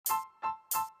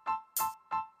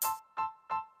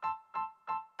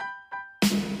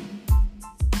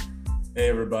Hey,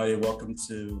 everybody, welcome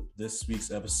to this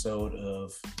week's episode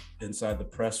of Inside the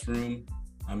Press Room.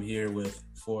 I'm here with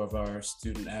four of our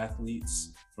student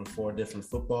athletes from four different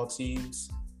football teams.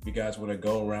 If you guys want to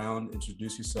go around,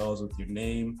 introduce yourselves with your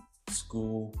name,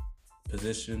 school,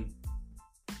 position.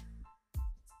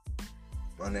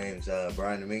 My name's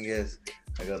Brian Dominguez.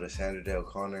 I go to Sandra Dale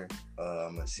Connor.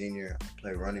 I'm a senior. I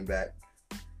play running back.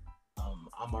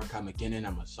 I'm Mark McKinnon.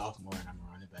 I'm a sophomore and I'm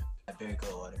a running back at Barry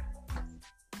Coldwater.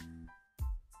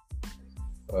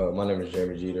 My name is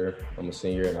Jeremy Jeter. I'm a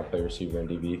senior and I play receiver in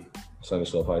DB, Sunny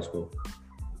Slope High School.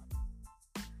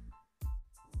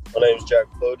 My name is Jack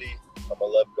Cody. I'm a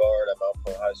left guard at Mount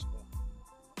Point High School,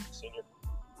 senior.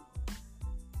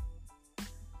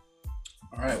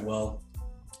 All right, well,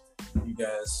 you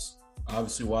guys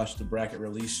obviously watched the bracket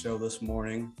release show this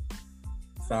morning.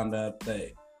 Found out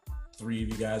that three of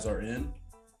you guys are in.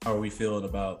 How are we feeling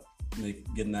about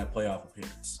getting that playoff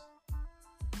appearance?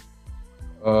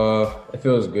 It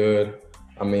feels good.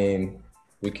 I mean,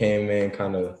 we came in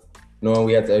kind of knowing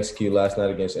we had to execute last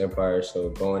night against Empire. So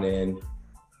going in,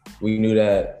 we knew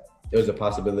that there was a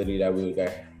possibility that we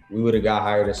would have got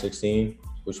higher than 16,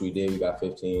 which we did. We got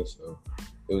 15. So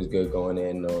it was good going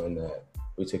in knowing that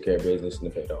we took care of business and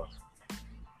it paid off.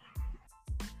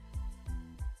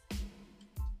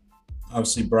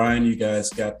 Obviously, Brian, you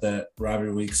guys got that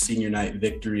rivalry week senior night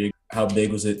victory. How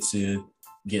big was it to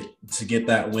get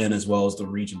that win as well as the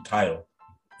region title?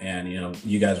 And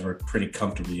you guys were pretty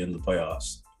comfortably in the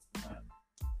playoffs.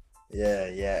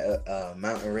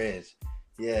 Mountain Ridge.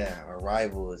 Yeah, our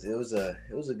rivals. It was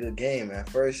a good game. At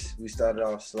first, we started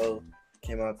off slow,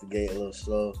 came out the gate a little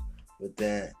slow, but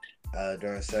then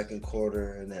during the second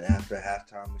quarter and then after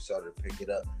halftime, we started to pick it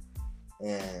up.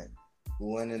 And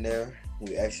we went in there,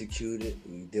 we executed,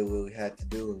 we did what we had to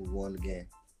do, and we won the game.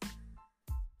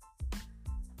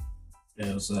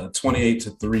 It was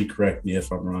 28-3. Correct me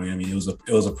if I'm wrong. I mean, it was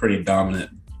a pretty dominant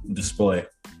display,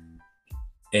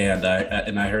 and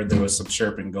I heard there was some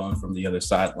chirping going from the other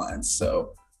sidelines.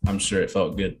 So I'm sure it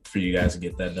felt good for you guys to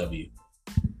get that W.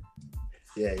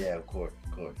 Yeah, of course.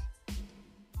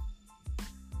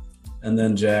 And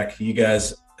then Jack, you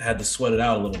guys had to sweat it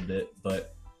out a little bit,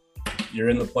 but you're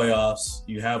in the playoffs.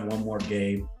 You have one more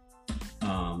game.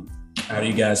 How do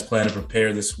you guys plan to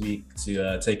prepare this week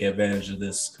to take advantage of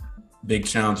this big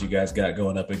challenge you guys got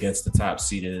going up against the top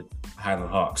seeded Highland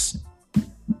Hawks?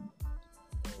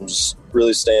 I'm just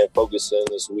really staying focused in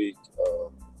this week.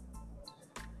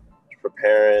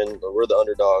 Preparing. We're the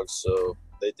underdogs, so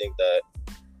they think that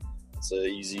it's an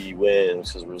easy win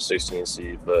because we're the 16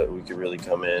 seed, but we could really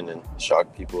come in and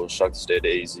shock people, shock the state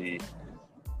of AZ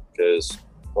because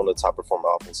one of the top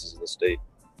performing offenses in the state.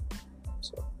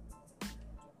 So,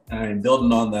 I mean,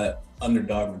 building on that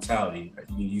underdog mentality,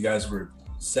 you guys were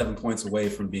 7 points away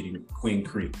from beating Queen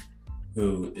Creek,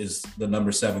 who is the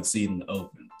number 7 seed in the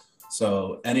Open.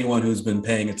 So anyone who's been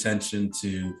paying attention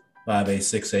to 5A,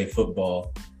 6A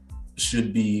football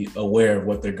should be aware of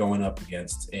what they're going up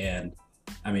against. And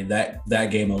I mean, that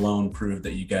game alone proved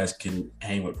that you guys can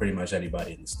hang with pretty much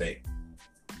anybody in the state.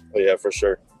 Oh yeah, for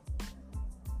sure.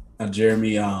 Now,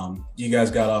 Jeremy, you guys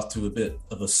got off to a bit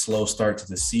of a slow start to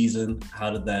the season.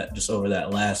 How did that, just over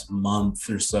that last month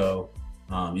or so,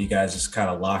 you guys just kind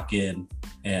of lock in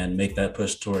and make that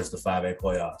push towards the 5A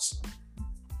playoffs?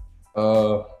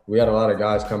 We had a lot of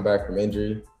guys come back from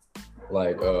injury,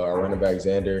 like our running back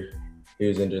Xander. He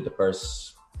was injured the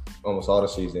first almost all the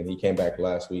season. He came back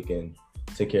last week and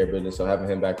took care of business. So having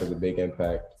him back was a big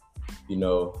impact,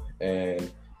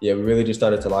 And yeah, we really just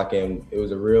started to lock in. It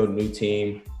was a real new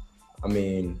team. I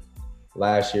mean,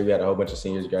 last year we had a whole bunch of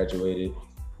seniors graduated,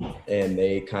 and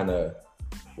they kind of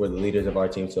were the leaders of our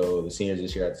team. So the seniors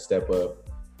this year had to step up.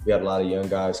 We had a lot of young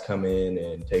guys come in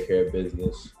and take care of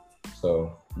business.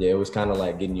 So yeah, it was kind of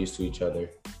like getting used to each other.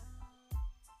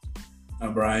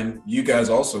 Brian, you guys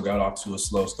also got off to a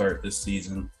slow start this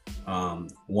season.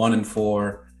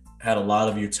 1-4, had a lot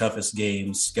of your toughest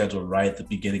games scheduled right at the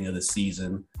beginning of the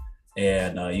season.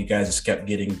 And you guys just kept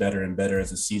getting better and better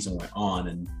as the season went on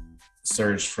and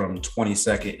surged from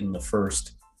 22nd in the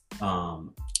first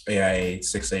AIA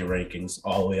 6A rankings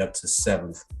all the way up to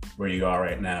 7th, where you are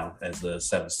right now as the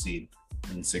 7th seed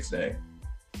in 6A.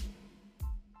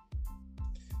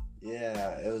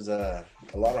 Yeah, it was a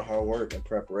lot of hard work and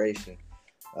preparation.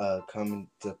 Coming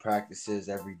to practices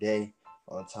every day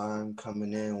on time,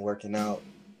 coming in, working out,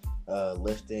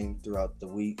 lifting throughout the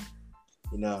week,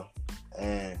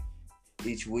 and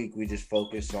each week we just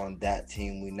focus on that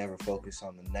team. We never focus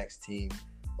on the next team.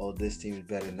 Oh, this team is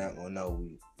better than that one. No,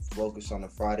 we focused on the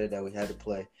Friday that we had to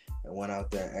play and went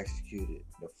out there and executed.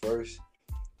 The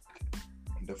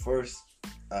the first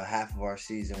half of our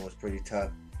season was pretty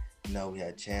tough. You know, we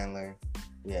had Chandler,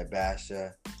 we had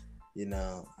Basha, you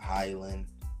know, Highland.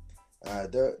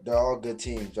 They're all good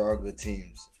teams. They're all good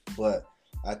teams. But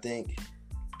I think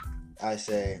I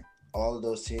say all of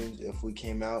those teams, if we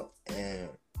came out and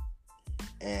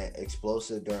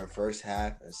explosive during first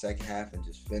half and second half and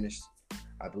just finished,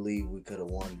 I believe we could have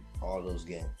won all those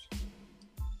games.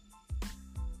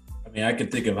 I mean, I can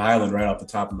think of Highland right off the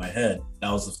top of my head.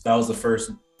 That was the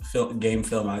first game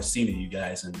film I've seen of you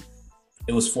guys, and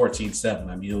it was 14-7.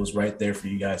 I mean, it was right there for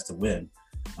you guys to win.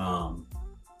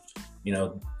 You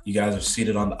know, you guys are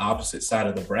seated on the opposite side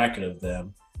of the bracket of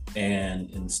them, and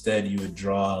instead you would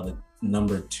draw the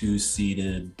number 2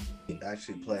 seeded.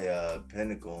 Actually play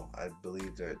Pinnacle. I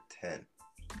believe they're 10.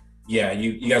 Yeah,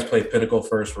 you guys play Pinnacle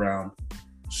first round.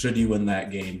 Should you win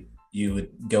that game, you would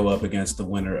go up against the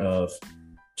winner of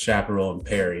Chaparral and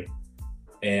Perry.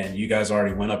 And you guys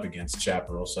already went up against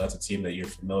Chaparral, so that's a team that you're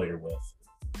familiar with.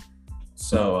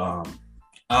 So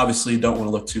obviously don't want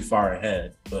to look too far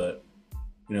ahead, but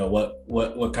you know,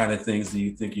 what kind of things do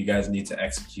you think you guys need to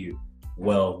execute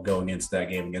well going into that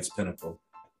game against Pinnacle?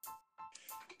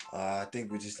 I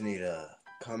think we just need to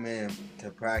come in to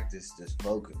practice, just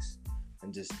focus,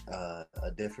 and just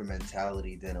a different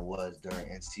mentality than it was during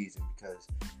end season, because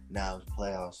now it's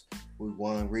playoffs. We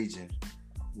won region.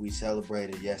 We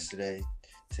celebrated yesterday,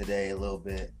 today a little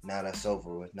bit. Now that's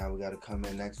over with. Now we got to come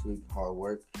in next week, hard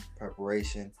work,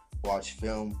 preparation, watch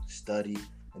film, study,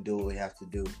 and do what we have to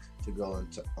do to go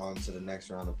on to the next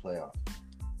round of playoffs.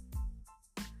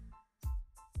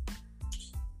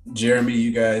 Jeremy,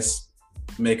 you guys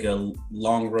make a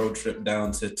long road trip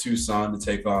down to Tucson to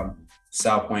take on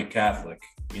South Point Catholic.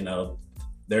 You know,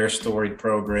 they're a storied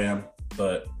program,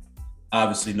 but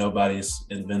obviously nobody's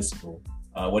invincible.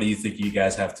 What do you think you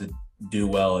guys have to do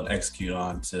well and execute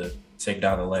on to take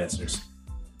down the Lancers?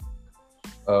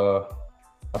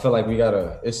 I feel like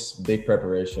it's big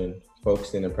preparation,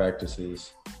 focusing in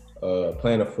practices,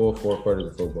 playing a full 4 quarters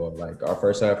of football. Like our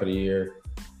first half of the year,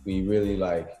 we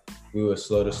were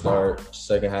slow to start.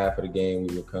 Second half of the game,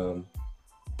 we would come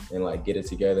and get it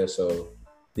together. So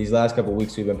these last couple of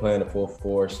weeks, we've been playing a full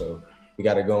 4. So we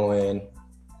got to go in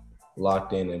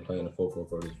locked in and playing a full 4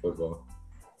 quarters of football.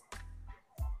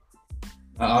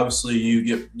 Obviously,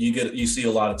 you see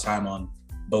a lot of time on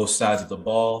both sides of the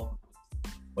ball.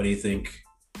 What do you think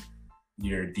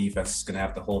your defense is going to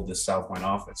have to hold this South Point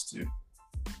offense to?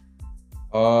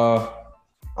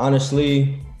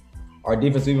 Honestly, our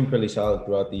defense has been pretty solid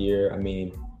throughout the year. I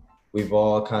mean, we've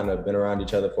all kind of been around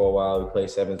each other for a while. We play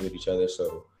sevens with each other,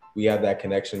 so we have that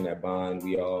connection, that bond.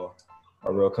 We all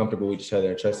are real comfortable with each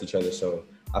other and trust each other. So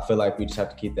I feel like we just have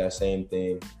to keep that same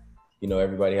thing. You know,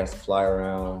 everybody has to fly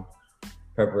around.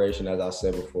 Preparation, as I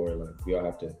said before, we all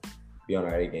have to be on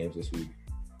our A games this week.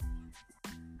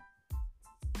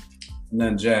 And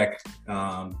then Jack,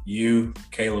 you,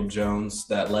 Caleb Jones,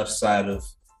 that left side of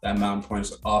that Mountain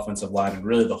Point's offensive line, and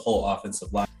really the whole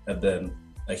offensive line, have been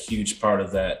a huge part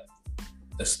of that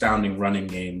astounding running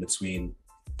game between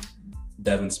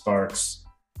Devin Sparks,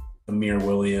 Amir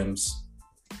Williams,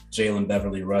 Jalen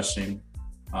Beverly rushing.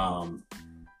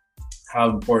 How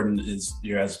important is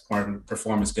your guys'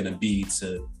 performance going to be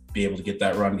able to get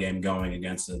that run game going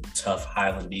against a tough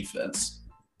Highland defense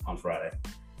on Friday?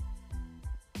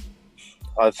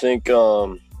 I think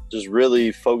just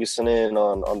really focusing in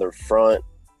on their front,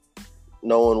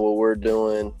 knowing what we're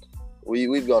doing.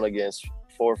 We've gone against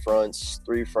 4 fronts,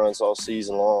 3 fronts all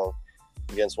season long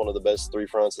against one of the best 3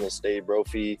 fronts in the state,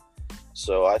 Brophy.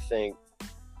 So I think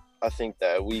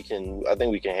that we can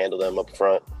handle them up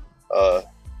front.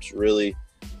 Just really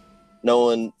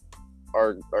knowing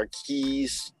our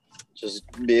keys, just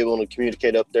be able to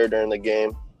communicate up there during the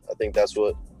game. I think that's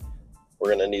what we're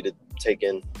going to need to take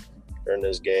in during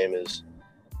this game, is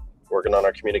working on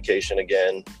our communication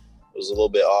again. It was a little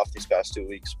bit off these past 2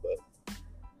 weeks, but I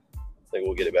think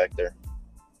we'll get it back there.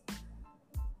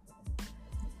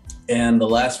 And the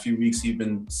last few weeks, you've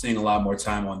been seeing a lot more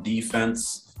time on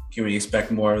defense. Can we expect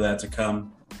more of that to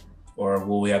come, or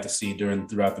will we have to see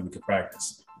throughout the week of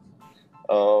practice?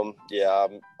 Yeah,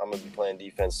 I'm going to be playing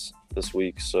defense this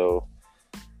week, so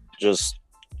just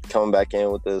coming back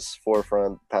in with this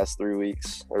forefront past 2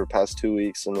 weeks,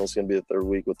 and it's going to be the 3rd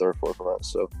week with our forefront.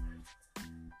 So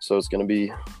it's going to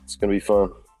be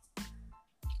fun.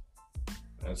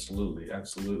 Absolutely.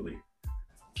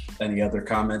 Any other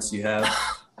comments you have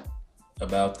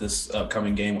about this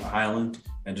upcoming game with Highland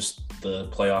and just the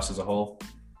playoffs as a whole?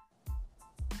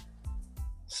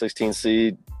 16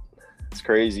 seed, it's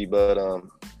crazy, but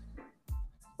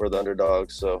we're the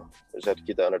underdogs, so we just have to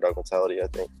keep the underdog mentality, I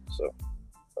think. So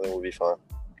I think we'll be fine.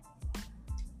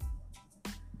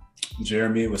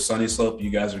 Jeremy, with Sunny Slope, you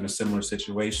guys are in a similar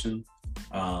situation.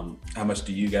 How much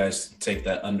do you guys take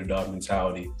that underdog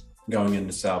mentality going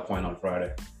into South Point on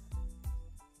Friday?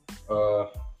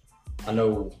 I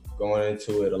know going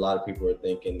into it, a lot of people are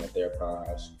thinking that they're a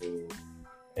powerhouse school.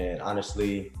 And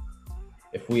honestly,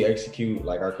 if we execute,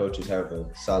 like our coaches have a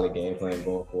solid game plan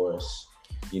going for us,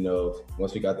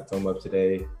 once we got the film up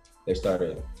today, they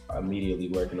started immediately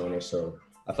working on it. So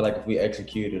I feel like if we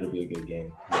execute, it'll be a good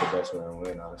game. It'll be the best round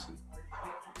win, honestly.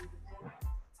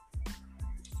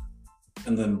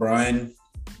 And then Brian,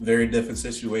 very different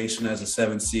situation as a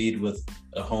 7th seed with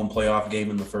a home playoff game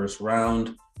in the first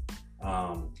round.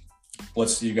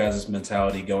 What's your guys'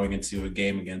 mentality going into a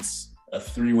game against a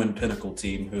 3-win Pinnacle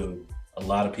team who a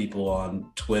lot of people on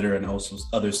Twitter and also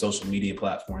other social media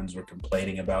platforms were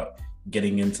complaining about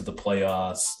getting into the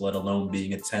playoffs, let alone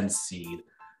being a 10th seed?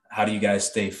 How do you guys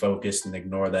stay focused and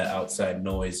ignore that outside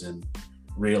noise and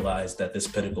realize that this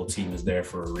Pinnacle team is there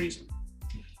for a reason?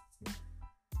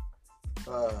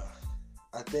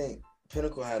 I think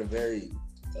Pinnacle had a very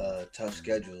tough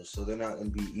schedule, so they're not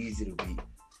going to be easy to beat.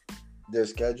 Their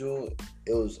schedule,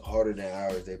 it was harder than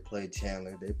ours. They played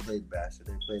Chandler, they played Bassett,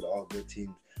 they played all good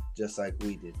teams just like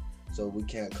we did. So we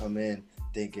can't come in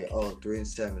thinking,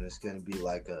 3-7 is going to be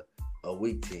like a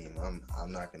weak team.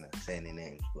 I'm not going to say any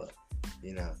names, but,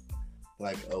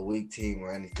 like a weak team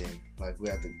or anything. Like we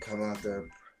have to come out there,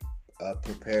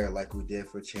 prepare like we did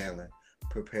for Chandler,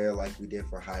 prepare like we did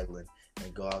for Highland,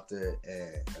 and go out there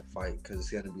and fight, because it's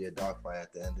going to be a dogfight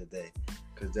at the end of the day,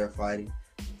 because they're fighting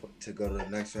to go to the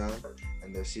next round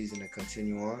and their season to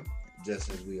continue on just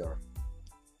as we are.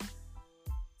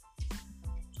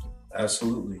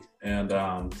 Absolutely. And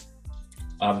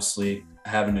obviously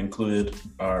haven't included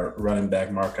our running back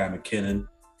Markai McKinnon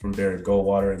from Barrett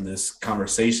Goldwater in this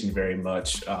conversation very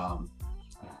much.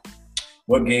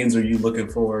 What games are you looking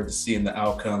forward to seeing the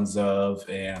outcomes of,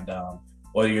 and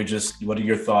what are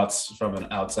your thoughts from an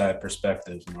outside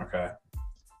perspective, Markai?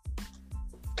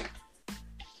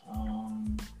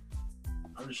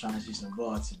 I'm just trying to see some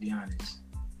ball, to be honest.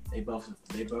 They're both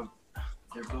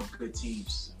good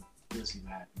teams, so we'll see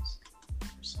what happens.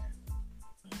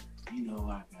 But you know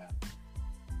what I got.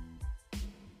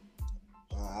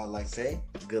 I'd like to say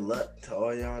good luck to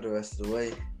all y'all the rest of the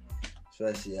way,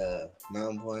 especially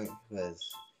Mountain Point, because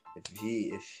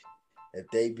if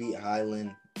they beat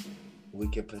Highland, we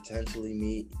could potentially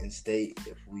meet in state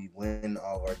if we win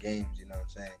all of our games, you know what I'm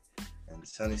saying? And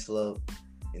Sunny Slope,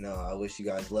 I wish you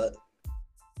guys luck.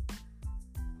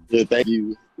 Yeah, thank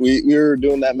you. We were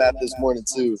doing that math this morning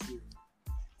too.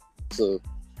 So,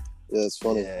 yeah, it's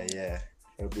funny. Yeah.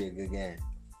 It'll be a good game.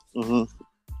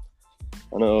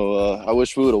 I know. I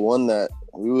wish we would have won that.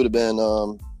 We would have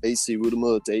been 8 seed. We would have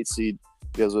moved to 8 seed.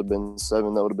 You guys would have been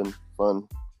 7. That would have been fun.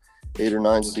 8 or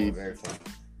 9 seed. Very fun.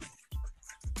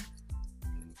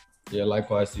 Yeah,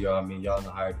 likewise to y'all. I mean, y'all in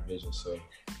the higher division, so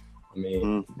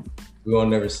we won't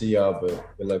never see y'all,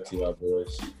 but good luck to y'all,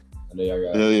 boys. I know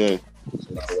y'all got yeah.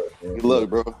 some hard work. Good luck,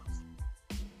 bro.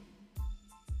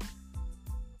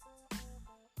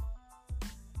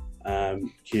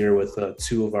 I'm here with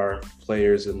 2 of our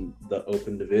players in the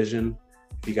open division.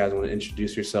 If you guys want to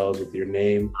introduce yourselves with your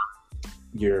name,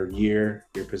 your year,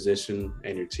 your position,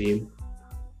 and your team.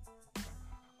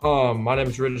 My name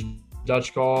is Rich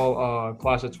Dutchcall,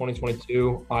 class of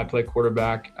 2022. I play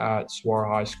quarterback at Swar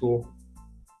High School.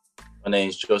 My name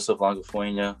is Joseph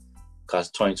Longafuena, class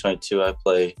of 2022. I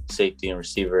play safety and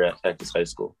receiver at Cactus High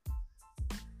School.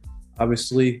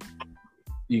 Obviously,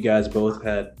 you guys both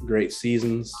had great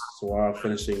seasons. Swar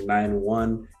finishing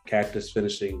 9-1, Cactus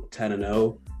finishing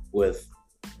 10-0, with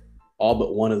all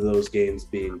but one of those games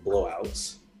being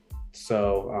blowouts.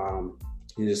 So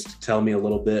can you just tell me a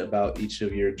little bit about each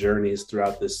of your journeys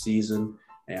throughout this season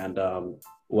and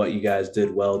what you guys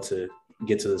did well to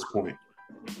get to this point?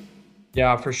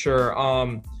 Yeah, for sure.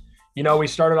 We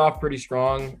started off pretty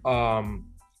strong.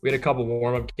 We had a couple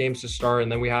warm-up games to start,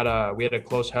 and then we had a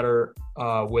close header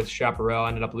with Chaparral. I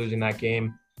ended up losing that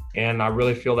game, and I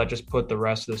really feel that just put the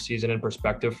rest of the season in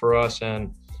perspective for us,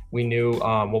 and we knew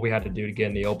what we had to do to get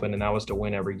in the open, and that was to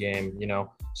win every game,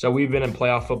 So we've been in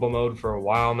playoff football mode for a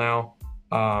while now,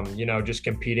 just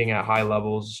competing at high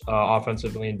levels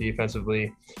offensively and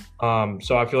defensively.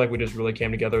 So I feel like we just really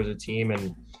came together as a team,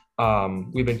 and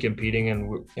we've been competing,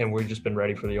 and we've just been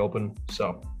ready for the open.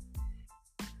 So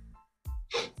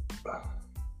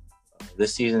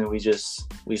this season,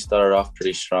 we started off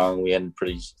pretty strong. We ended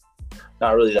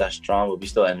not really that strong, but we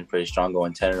still ended pretty strong,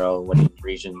 going 10-0, winning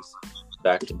regions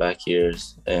back-to-back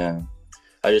years. And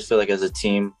I just feel like as a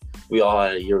team, we all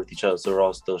had a year with each other, so we're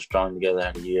all still strong together,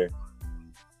 had a year.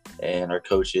 and our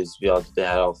coaches, they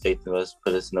had all faith in us,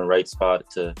 put us in the right spot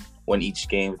to win each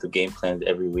game through game plans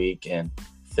every week and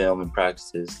film and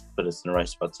practices, put us in the right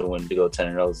spot to win, to go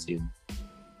 10-0 this season.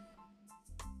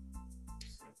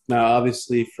 Now,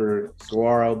 obviously, for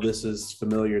Saguaro, this is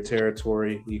familiar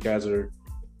territory. You guys are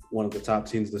one of the top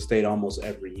teams in the state almost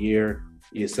every year.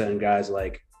 You send guys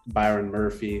like Byron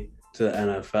Murphy to the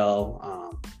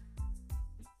NFL.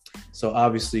 So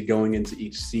obviously, going into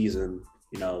each season,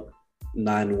 9-1,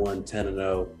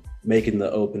 10-0, making the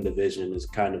open division is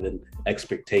kind of an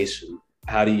expectation.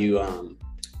 How do you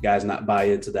guys not buy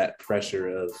into that pressure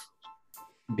of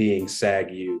being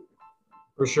SAG-U?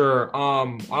 For sure.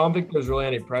 I don't think there's really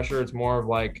any pressure. It's more of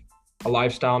like a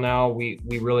lifestyle now. We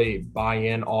really buy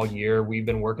in all year. We've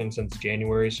been working since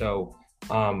January, so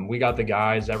we got the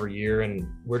guys every year, and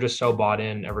we're just so bought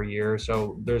in every year.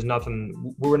 So there's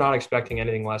nothing. We were not expecting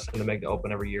anything less than to make the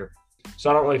open every year. So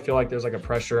I don't really feel like there's like a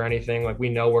pressure or anything. Like, we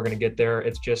know we're going to get there.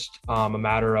 It's just a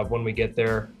matter of when we get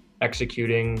there,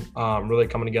 executing, really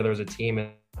coming together as a team and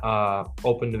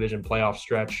open division playoff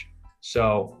stretch.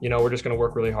 So, we're just going to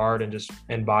work really hard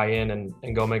and buy in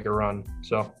and go make a run.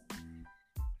 So.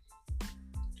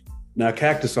 Now,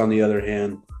 Cactus, on the other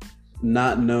hand,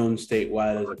 not known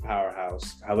statewide as a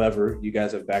powerhouse. However, you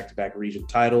guys have back-to-back region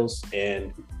titles,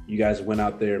 and you guys went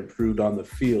out there and proved on the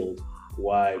field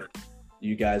why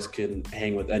you guys can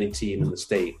hang with any team in the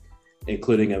state,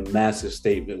 including a massive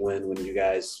statement win when you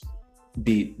guys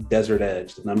beat Desert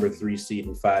Edge, the number 3 seed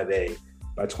in 5A,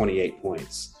 by 28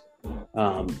 points.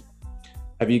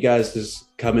 Have you guys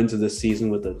just come into this season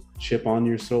with a chip on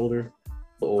your shoulder,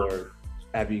 or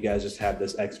have you guys just had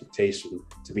this expectation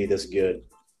to be this good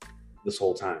this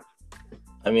whole time?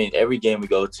 I mean, every game we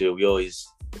go to, we always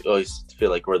feel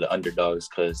like we're the underdogs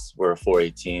because we're a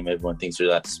 4A team. Everyone thinks we're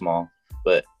that small.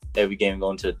 But every game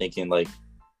going to thinking like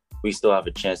we still have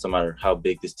a chance no matter how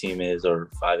big this team is, or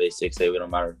 5A, 6A, we don't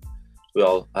matter. We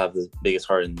all have the biggest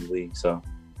heart in the league. So,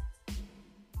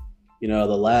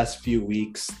 the last few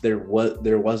weeks, there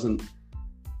wasn't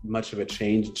much of a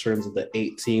change in terms of the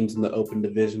 8 teams in the open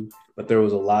division, but there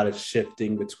was a lot of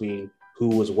shifting between who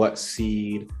was what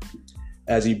seed.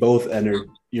 As you both entered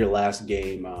your last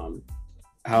game,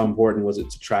 how important was it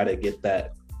to try to get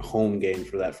that home game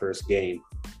for that first game,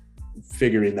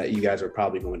 figuring that you guys are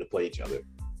probably going to play each other?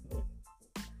 I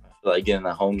feel like getting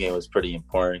that home game was pretty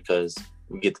important because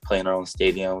we get to play in our own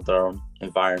stadium with our own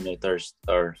environment, with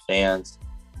our fans,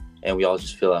 and we all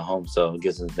just feel at home. So it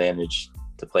gives us an advantage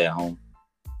to play at home.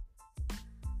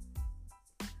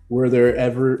 Were there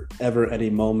ever any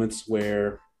moments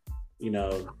where,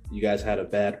 you guys had a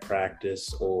bad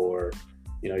practice, or,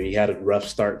 you had a rough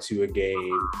start to a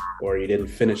game, or you didn't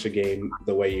finish a game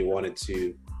the way you wanted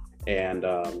to, and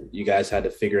you guys had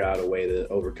to figure out a way to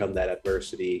overcome that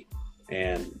adversity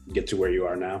and get to where you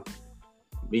are now?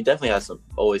 We definitely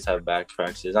always have bad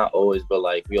practices. Not always, but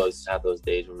like we always have those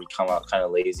days where we come out kind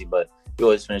of lazy, but we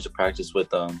always finish the practice with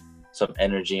some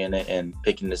energy in it and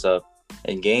picking this up.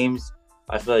 In games,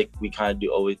 I feel like we kind of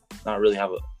do always not really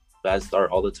have a bad start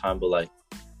all the time, but like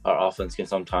our offense can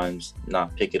sometimes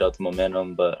not pick it up, the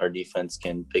momentum, but our defense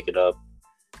can pick it up.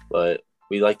 But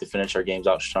we like to finish our games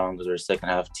out strong because we're a second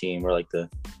half team. We're like to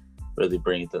really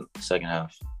bring it to the second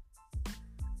half.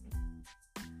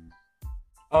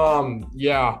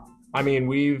 Yeah. I mean,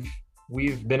 we've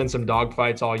been in some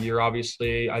dogfights all year,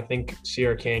 obviously. I think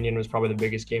Sierra Canyon was probably the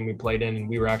biggest game we played in, and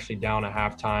we were actually down at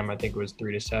halftime. I think it was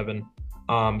 3-7.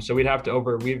 So we've had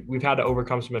to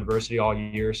overcome some adversity all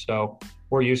year. So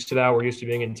we're used to that. We're used to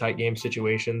being in tight game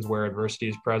situations where adversity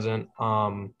is present.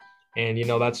 And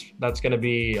that's going to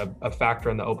be a factor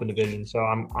in the open division. So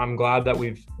I'm glad that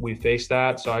we've faced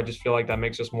that. So I just feel like that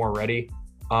makes us more ready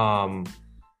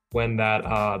when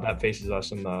that faces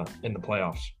us in the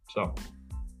playoffs. So.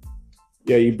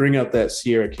 Yeah, you bring up that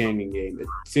Sierra Canyon game. It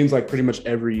seems like pretty much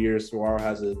every year Saguaro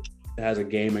has a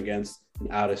game against an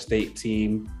out-of-state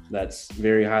team that's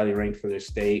very highly ranked for their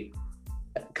state.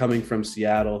 Coming from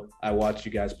Seattle, I watched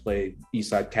you guys play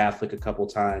Eastside Catholic a couple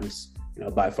times.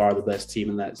 By far the best team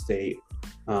in that state.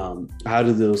 How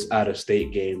do those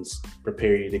out-of-state games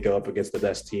prepare you to go up against the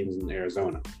best teams in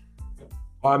Arizona?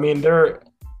 I mean,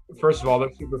 first of all,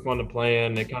 they're super fun to play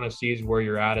in. It kind of sees where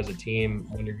you're at as a team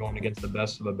when you're going against the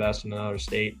best of the best in another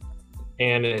state.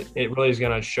 And it really is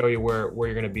going to show you where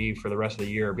you're going to be for the rest of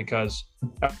the year, because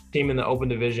every team in the open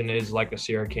division is like a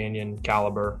Sierra Canyon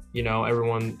caliber.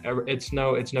 It's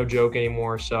no joke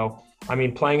anymore. So, I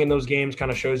mean, playing in those games kind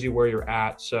of shows you where you're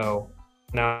at. So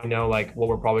now like what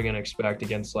we're probably going to expect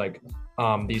against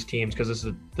these teams, because this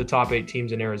is the top 8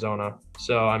 teams in Arizona.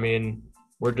 So, I mean,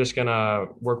 we're just going to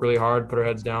work really hard, put our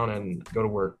heads down, and go to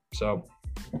work. So.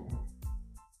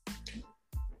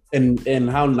 And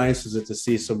how nice is it to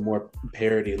see some more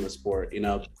parity in the sport?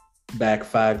 Back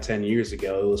 5-10 years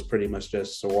ago, it was pretty much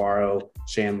just Saguaro,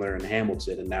 Chandler, and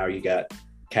Hamilton, and now you got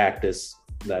Cactus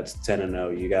that's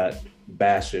 10-0. You got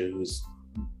Basha, who's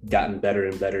gotten better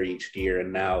and better each year,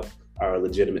 and now are a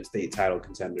legitimate state title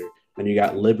contender. And you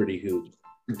got Liberty, who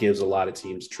gives a lot of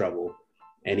teams trouble,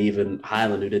 and even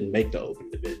Highland, who didn't make the Open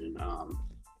Division.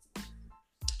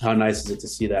 How nice is it to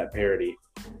see that parity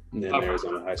in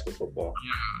Arizona high school football?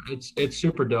 Yeah, it's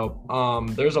super dope.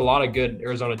 There's a lot of good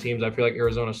Arizona teams. I feel like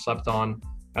Arizona slept on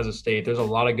as a state. There's a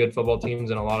lot of good football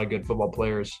teams and a lot of good football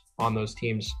players on those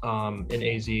teams in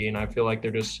AZ, and I feel like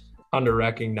they're just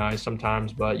under-recognized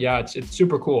sometimes. But yeah, it's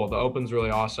super cool. The Open's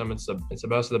really awesome. It's the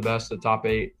best of the best, the top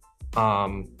 8.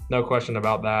 No question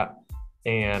about that.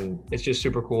 And it's just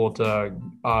super cool to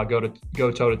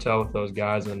go toe-to-toe with those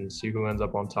guys and see who ends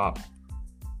up on top.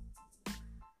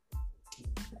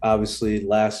 Obviously,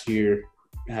 last year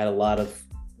had a lot of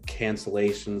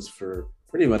cancellations for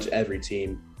pretty much every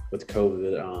team with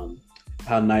COVID.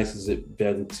 How nice has it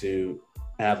been to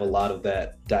have a lot of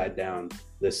that died down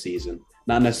this season?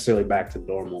 Not necessarily back to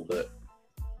normal, but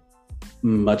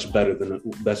much better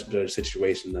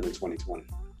situation than in 2020.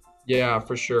 Yeah,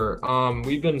 for sure.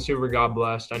 We've been super God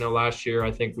blessed. I know last year,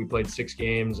 I think we played 6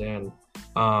 games and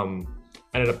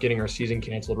ended up getting our season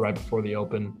canceled right before the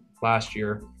Open last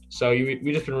year. So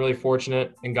we just been really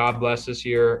fortunate and God bless this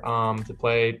year to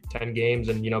play 10 games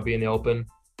and, be in the Open.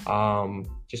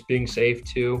 Just being safe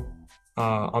too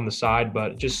on the side,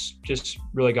 but just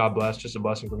really God bless, just a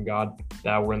blessing from God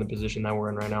that we're in the position that we're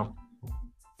in right now.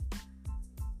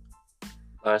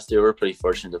 Last year, we were pretty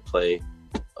fortunate to play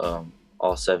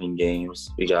all 7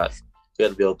 games. We had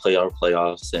to be able to play our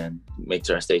playoffs and make it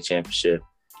to our state championship.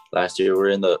 Last year, we were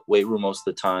in the weight room most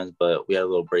of the times, but we had a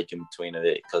little break in between of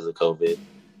it because of COVID.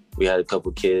 We had a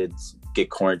couple kids get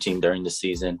quarantined during the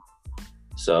season.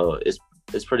 So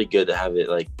it's pretty good to have it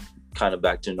like kind of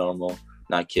back to normal,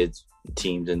 not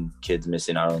teams and kids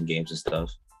missing out on games and stuff.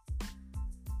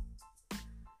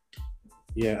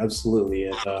 Yeah, absolutely.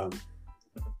 And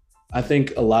I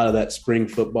think a lot of that spring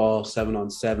football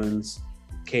 7-on-7s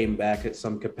came back at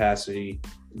some capacity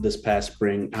this past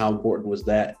spring. How important was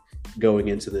that going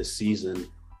into this season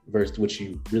versus which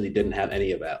you really didn't have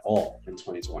any of at all in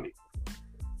 2020?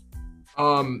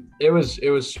 It was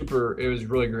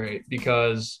really great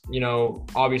because,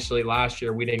 obviously last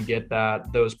year we didn't get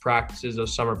those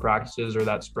summer practices or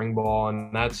that spring ball.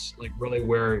 And that's like really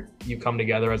where you come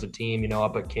together as a team,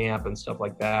 up at camp and stuff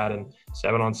like that. And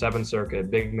 7-on-7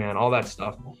 circuit, big man, all that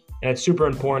stuff. And it's super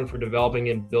important for developing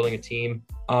and building a team.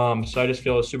 So I just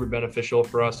feel it's super beneficial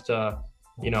for us to,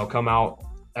 come out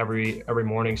every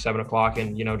morning, 7:00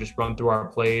 and, just run through our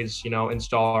plays,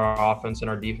 install our offense and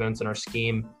our defense and our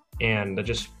scheme. And that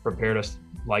just prepared us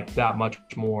like that much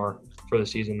more for the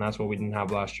season. That's what we didn't have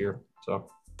last year. So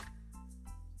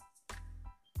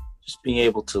just being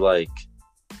able to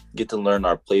get to learn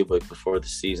our playbook before the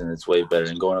season, it's way better.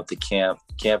 And going up to camp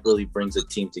really brings a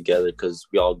team together because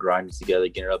we all grind together,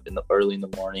 getting up early in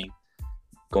the morning,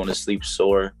 going to sleep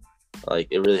sore.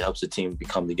 It really helps the team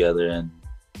become together. And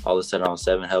all the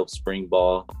 7-on-7 helps, spring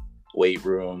ball, weight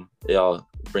room. It all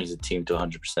brings the team to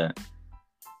 100%.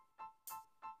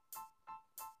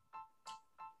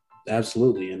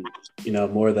 Absolutely. And,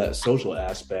 more of that social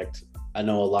aspect. I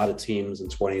know a lot of teams in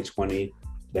 2020,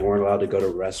 they weren't allowed to go to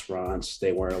restaurants.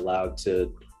 They weren't allowed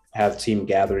to have team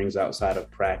gatherings outside of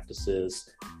practices.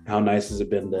 How nice has it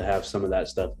been to have some of that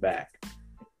stuff back?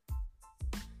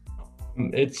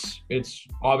 It's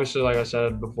obviously, like I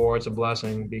said before, it's a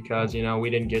blessing because,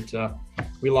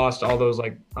 we lost all those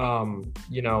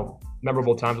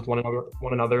memorable times with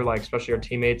one another, especially our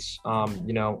teammates.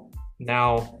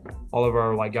 Now all of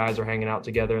our guys are hanging out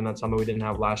together, and that's something we didn't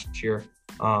have last year.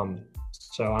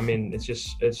 So I mean,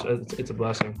 it's a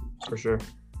blessing for sure.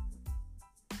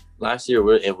 Last year,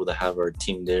 we were able to have our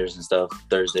team dinners and stuff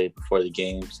Thursday before the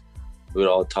games. We would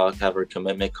all talk, have our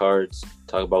commitment cards,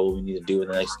 talk about what we need to do in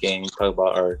the next game, talk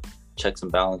about our checks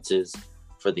and balances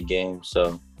for the game.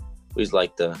 So we just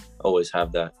like to always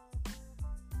have that.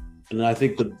 And I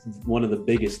think one of the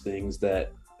biggest things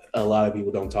that a lot of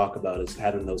people don't talk about is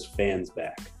having those fans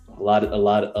back. A lot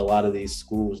of these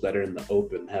schools that are in the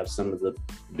Open have some of the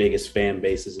biggest fan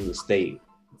bases in the state,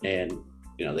 and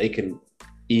they can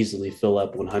easily fill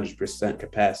up 100%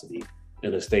 capacity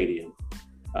in a stadium.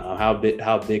 How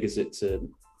big is it to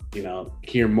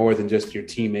hear more than just your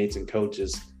teammates and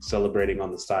coaches celebrating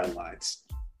on the sidelines?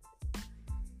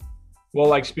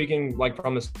 Well, speaking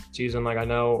from the season, I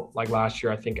know last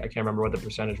year, I can't remember what the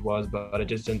percentage was, but it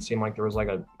just didn't seem like there was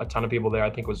a ton of people there. I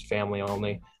think it was family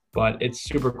only. But it's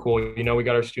super cool. You know, we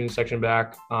got our student section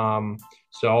back,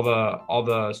 so all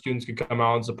the students could come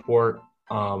out and support.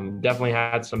 Definitely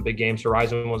had some big games.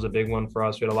 Horizon was a big one for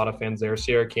us. We had a lot of fans there.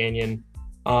 Sierra Canyon,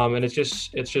 and it's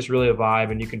just really a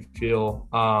vibe, and you can feel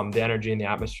the energy and the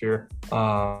atmosphere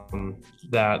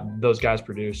that those guys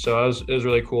produce. So it was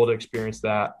really cool to experience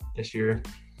that this year.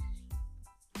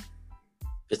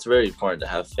 It's very important to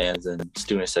have fans and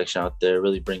student section out there. It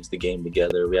really brings the game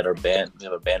together. We have a band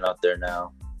out there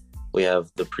now. We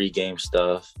have the pregame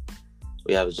stuff.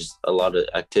 We have just a lot of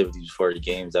activities for the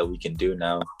games that we can do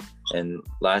now. And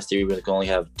last year we could only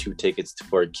have 2 tickets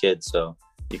for a kid, so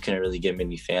you couldn't really get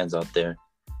many fans out there.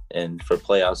 And for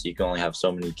playoffs, you can only have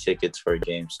so many tickets for a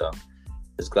game. So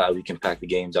just glad we can pack the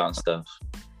games out and stuff.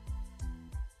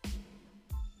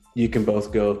 You can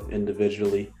both go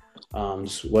individually.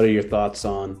 Just what are your thoughts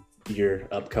on your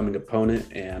upcoming opponent,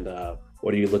 and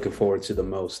what are you looking forward to the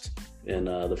most in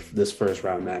this first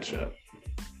round matchup?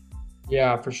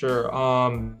 Yeah, for sure.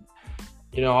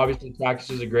 You know, obviously Cactus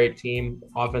is a great team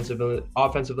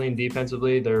offensively and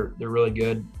defensively. They're really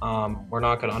good. We're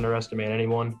not going to underestimate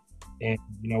anyone, and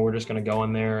you know, we're just going to go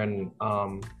in there and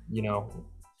you know,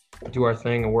 do our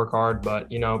thing and work hard.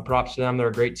 But you know, props to them. They're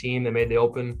a great team. They made the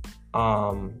Open,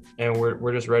 and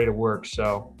we're just ready to work.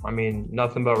 So I mean,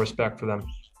 nothing but respect for them.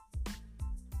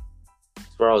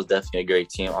 Sparrow is definitely a great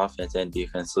team, offense and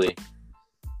defensively.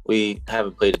 We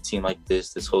haven't played a team like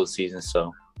this whole season,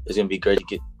 so it's going to be great to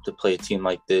get to play a team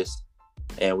like this.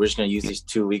 And we're just going to use these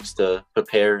 2 weeks to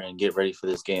prepare and get ready for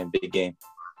this game, big game.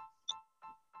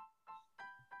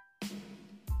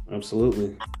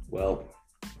 Absolutely. Well,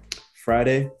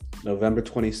 Friday, November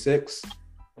 26th,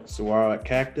 Saguaro at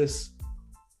Cactus.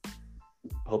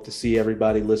 Hope to see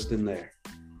everybody listening there.